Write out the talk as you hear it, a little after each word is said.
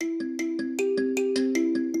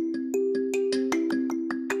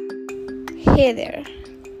Hey there,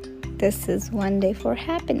 this is One Day for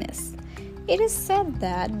Happiness. It is said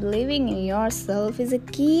that believing in yourself is a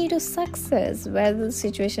key to success, whether the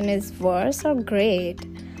situation is worse or great.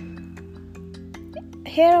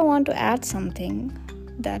 Here I want to add something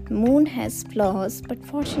that moon has flaws, but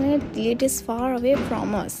fortunately it is far away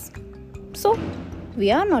from us. So,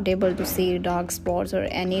 we are not able to see dark spots or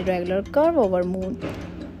any regular curve over moon.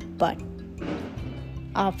 But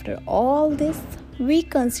after all this, we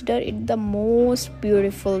consider it the most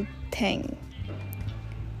beautiful thing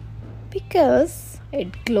because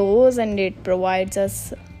it glows and it provides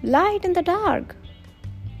us light in the dark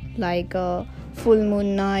like a full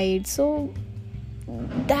moon night. So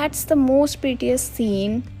that's the most prettiest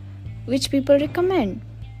scene which people recommend.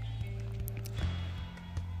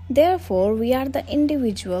 Therefore, we are the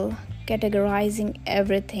individual categorizing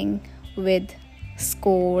everything with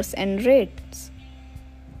scores and rates.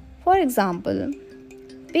 For example,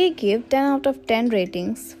 we give 10 out of 10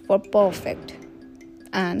 ratings for perfect,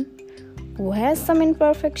 and who has some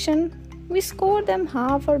imperfection, we score them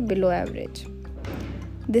half or below average.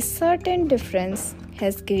 This certain difference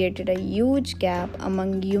has created a huge gap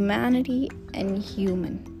among humanity and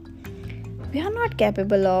human. We are not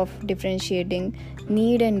capable of differentiating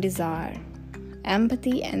need and desire,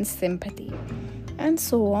 empathy and sympathy, and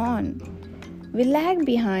so on. We lag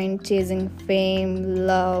behind chasing fame,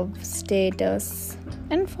 love, status,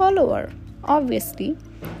 and follower. Obviously,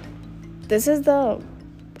 this is the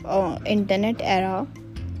internet era,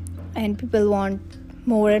 and people want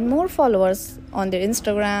more and more followers on their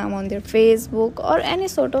Instagram, on their Facebook, or any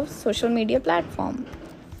sort of social media platform.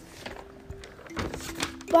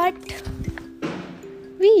 But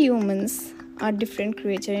we humans are different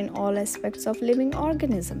creatures in all aspects of living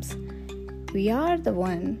organisms. We are the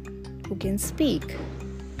one who can speak,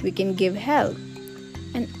 we can give help,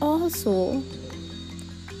 and also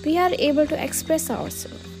we are able to express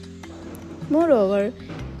ourselves. Moreover,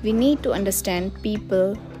 we need to understand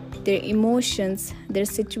people, their emotions, their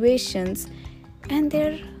situations, and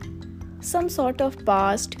their some sort of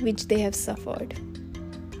past which they have suffered.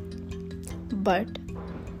 But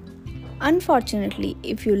unfortunately,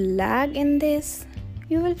 if you lag in this,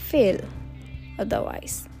 you will fail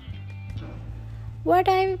otherwise. What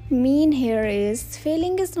I mean here is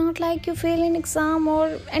failing is not like you fail in exam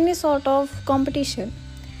or any sort of competition.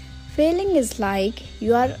 Failing is like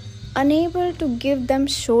you are unable to give them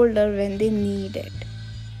shoulder when they need it.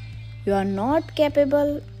 You are not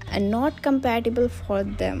capable and not compatible for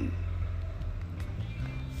them.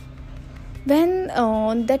 When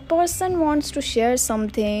that person wants to share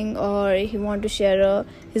something, or he wants to share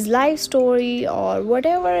his life story or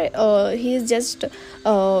whatever he is just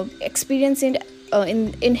experiencing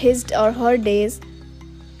in his or her days,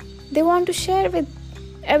 they want to share with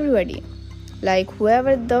everybody, like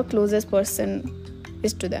whoever the closest person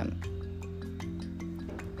is to them.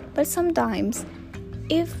 But sometimes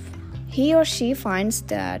if he or she finds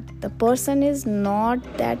that the person is not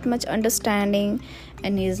that much understanding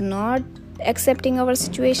and is not accepting our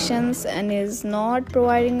situations and is not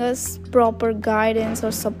providing us proper guidance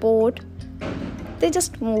or support, they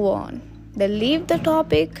just move on. They leave the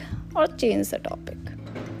topic or change the topic.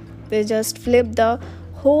 They just flip the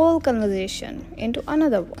whole conversation into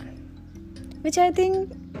another one, which I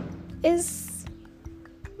think is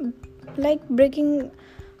like breaking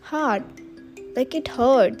heart. Like it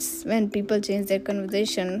hurts when people change their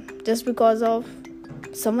conversation just because of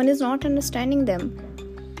someone is not understanding them.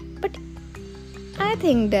 But I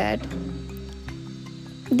think that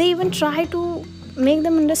they even try to make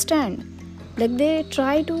them understand. Like they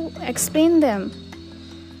try to explain them.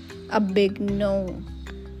 A big no.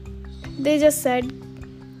 They just said,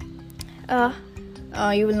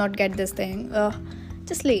 you will not get this thing.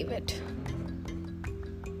 Just leave it.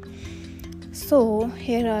 So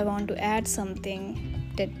here I want to add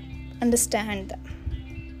something that understand them.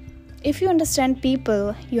 If you understand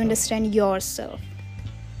people, you understand yourself.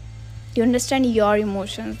 You understand your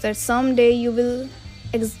emotions, that someday you will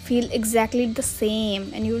feel exactly the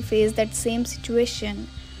same and you will face that same situation.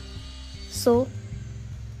 So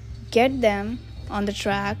get them on the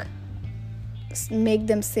track, make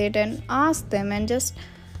them sit and ask them and just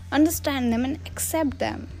understand them and accept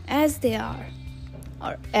them as they are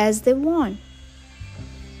or as they want.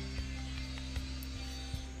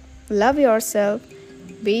 Love yourself,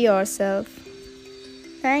 be yourself.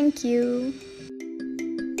 Thank you.